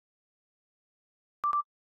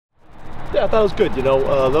Yeah, I thought it was good. You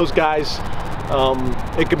know, those guys,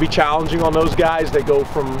 it can be challenging on those guys. They go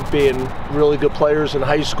from being really good players in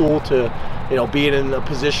high school to, you know, being in a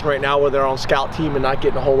position right now where they're on scout team and not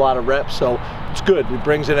getting a whole lot of reps. So it's good. It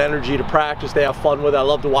brings in energy to practice. They have fun with it. I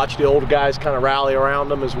love to watch the older guys kind of rally around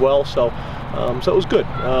them as well. So, so it was good.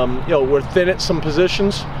 You know, we're thin at some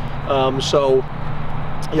positions. So,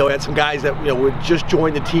 you know, we had some guys that, you know, would just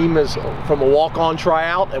join the team as from a walk-on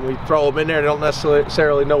tryout, and we throw them in there. They don't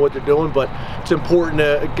necessarily know what they're doing, but it's important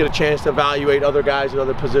to get a chance to evaluate other guys at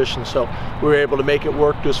other positions. So we were able to make it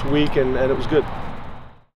work this week, and it was good.